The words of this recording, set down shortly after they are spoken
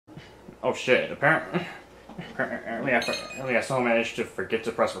Oh shit! Apparently I somehow managed to forget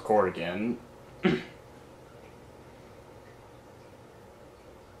to press record again.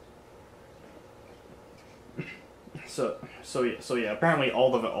 So yeah. Apparently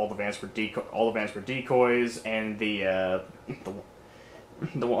all the vans were decoys, and the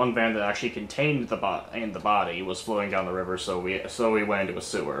one van that actually contained the body was floating down the river. So we went into a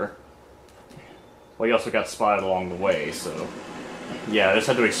sewer. Well, he also got spotted along the way. So yeah, I just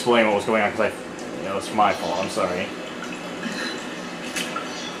had to explain what was going on because it's my fault. I'm sorry.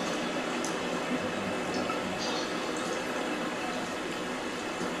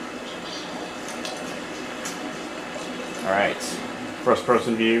 Alright, first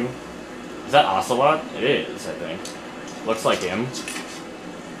person view. Is that Ocelot? It is, I think. Looks like him.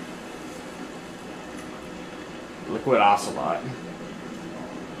 Liquid Ocelot.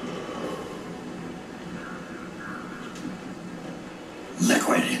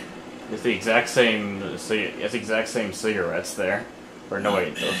 Liquid. It's the exact same cigarettes there. Or no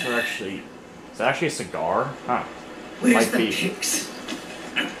wait, those are actually... Is that actually a cigar? Huh. Where's the pics?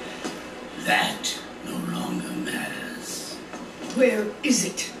 That no longer matters. Where is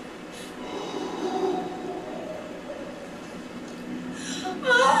it?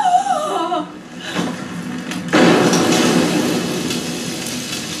 Ah!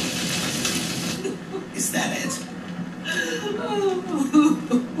 Is that it?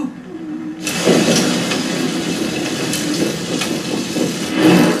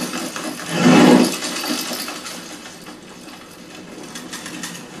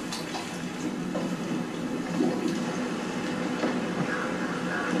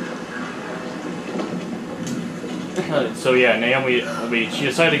 So yeah, Naomi, she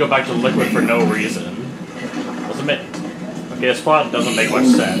decided to go back to Liquid for no reason. Doesn't make... Okay, this plot doesn't make much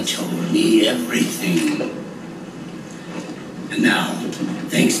sense. She told me everything. And now,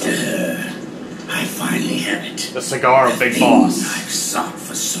 thanks to her, I finally have it. The cigar of Big Boss. I've sought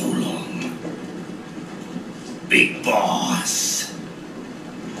for so long. Big Boss.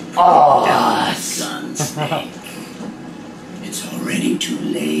 Oh, Gun snake. It's already too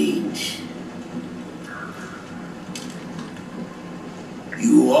late.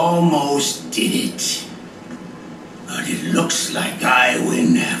 You almost did it. But it looks like I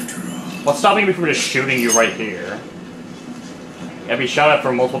win after all. What's stopping me from just shooting you right here? I've been shot at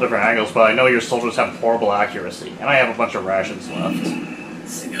from multiple different angles, but I know your soldiers have horrible accuracy, and I have a bunch of rations left.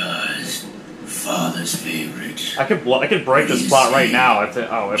 Cigars, father's favorite. I could break this plot right now if they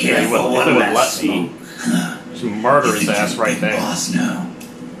would let me. Just murder his ass right there. Boss now.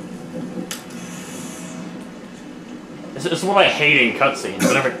 This is what I hate in cutscenes.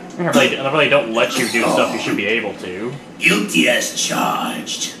 Whenever they don't let you do stuff you should be able to. Guilty as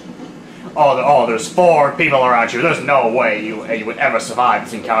charged. Oh, there's 4 people around you. There's no way you would ever survive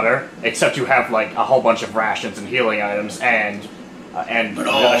this encounter, except you have like a whole bunch of rations and healing items and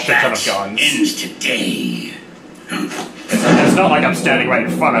a shit ton of guns. Ends today. It's not like I'm standing right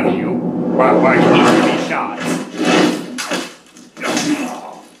in front of you, where I can easily be shot.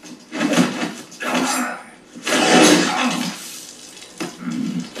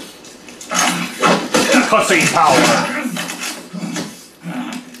 Cutscene power!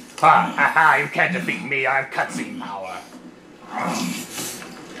 Ha, you can't defeat me, I have cutscene power.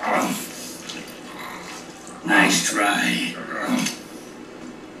 Nice try.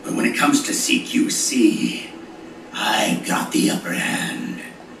 But when it comes to CQC, I got the upper hand.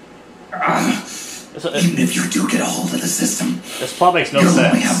 Even if you do get a hold of the system, this plot makes no you'll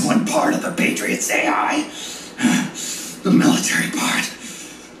sense. only have one part of the Patriots AI. The military part.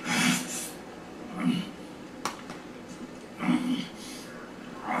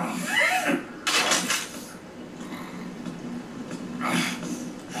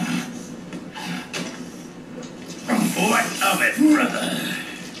 What of it, brother?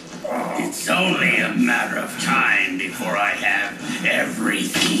 It's only a matter of time before I have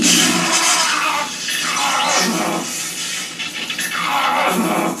everything.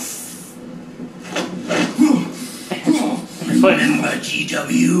 Remember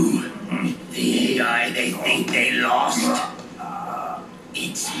GW? The AI they think they lost?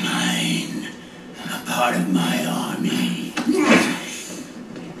 It's mine. A part of my army.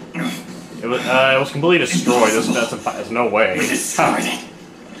 It was completely destroyed. There's no way.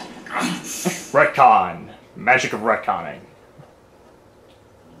 Retcon. Magic of retconning.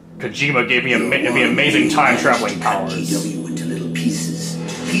 Kojima gave me amazing time-traveling powers. GW into little pieces.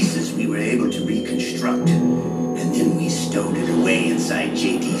 Pieces we were able to reconstruct. And then we stowed it away inside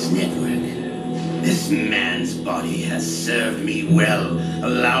JD's network. This man's body has served me well,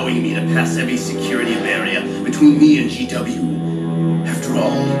 allowing me to pass every security barrier between me and GW. After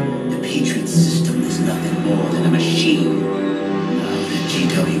all, the Patriot system is nothing more than a machine. Now that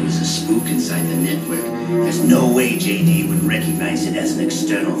GW is a spook inside the network, there's no way JD would recognize it as an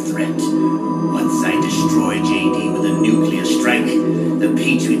external threat. Once I destroy JD with a nuclear strike, the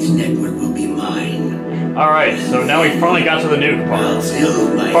Patriot's network will be mine. Alright, so now we finally got to the nuke part.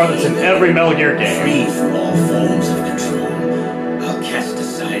 The part that's in every Metal Gear game. Free from all forms of control. I'll cast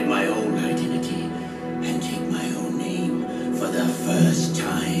aside my old identity and take my own name for the first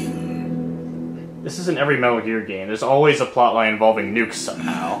time. This is in every Metal Gear game. There's always a plotline involving nukes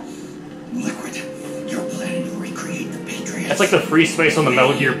somehow. Liquid, you're planning to recreate the Patriots. That's like the free space on the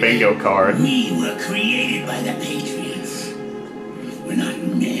Metal Gear bingo card. We were created by the Patriots. We're not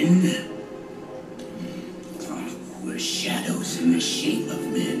men. We're shadows in the shape of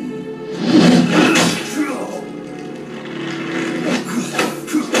men.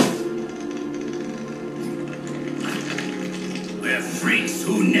 We're freaks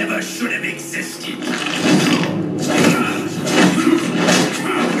who never should have existed.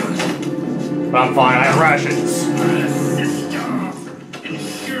 But I'm fine, I have rations. Our system.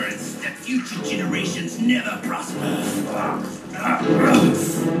 Insurance that future generations never prosper.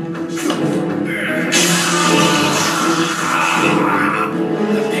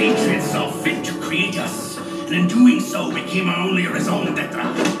 The Patriots saw fit to create us, and in doing so became our only raison d'etre.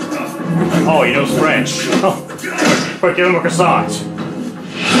 Oh, he knows French. Oh, quick, give him a croissant.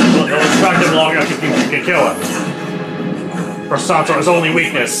 It'll distract him long enough you can kill him. Croissants are his only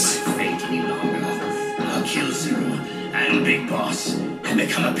weakness. Fate any longer. I'll kill Zero and Big Boss and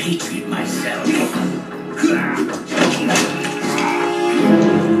become a Patriot myself.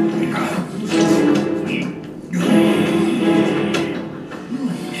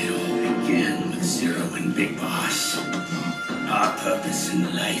 Big Boss. Our purpose in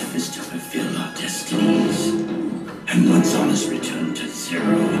life is to fulfill our destinies. And once all is returned to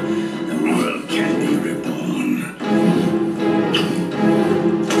Zero, the world can be reborn.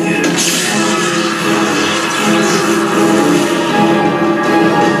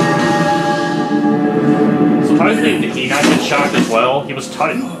 So how did he not get shocked as well? He was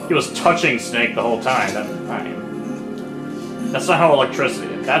touching Snake the whole time. That's not how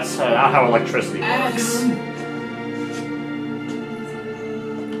electricity. That's not how electricity works.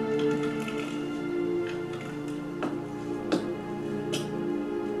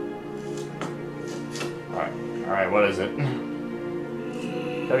 Alright, what is it?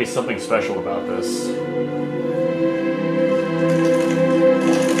 Gotta be something special about this.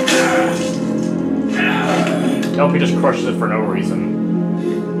 Nope, he just crushes it for no reason.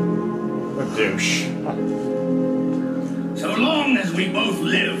 What a douche. So long as we both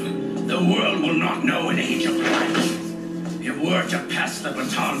live, the world will not know an age of life. If we're to pass the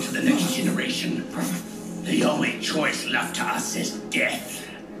baton to the next generation, the only choice left to us is death.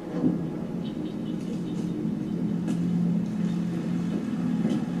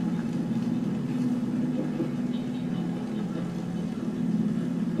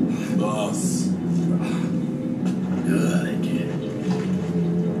 Boss. Good.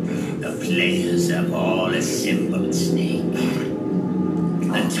 The players have all assembled, Snake.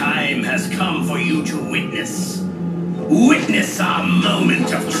 The time has come for you to witness our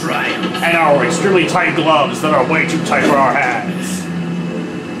moment of triumph. And our extremely tight gloves that are way too tight for our hands.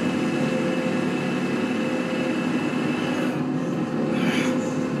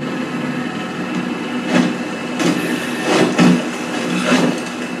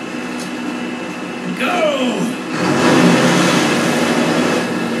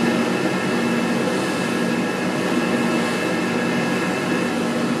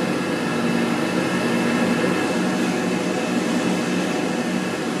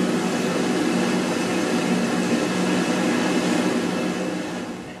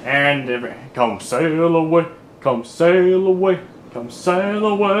 Come sail away, come sail away, come sail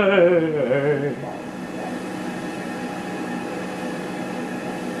away.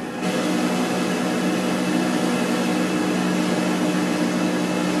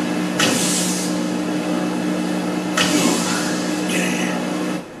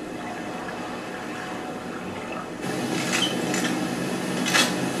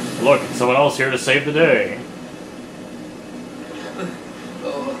 Look, it's someone else here to save the day.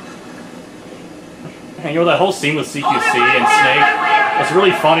 And you know, that whole scene with CQC and Snake, it's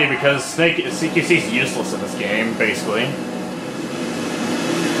really funny because CQC is useless in this game, basically.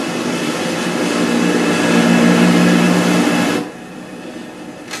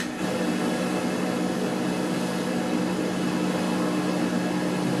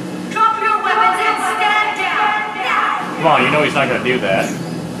 Drop your weapons and stand down now! Come on, you know he's not gonna do that.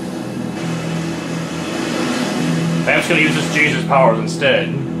 Vam's gonna use his Jesus powers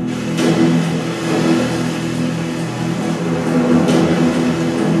instead.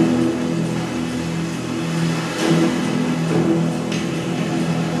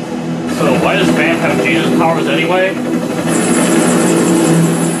 So why does Vamp have Jesus powers anyway?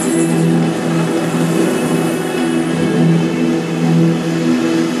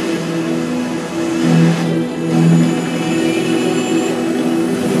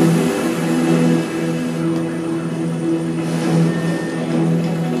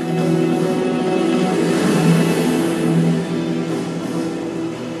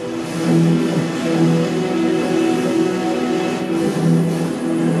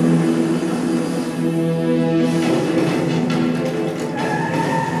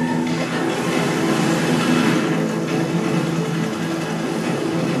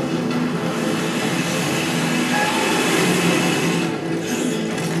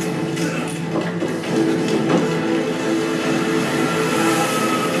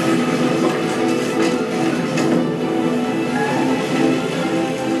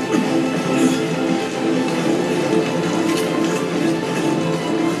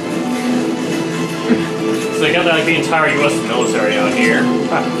 So they got like the entire U.S. military out here.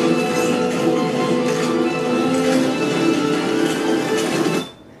 Huh.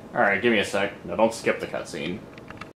 Alright, give me a sec. No, don't skip the cutscene.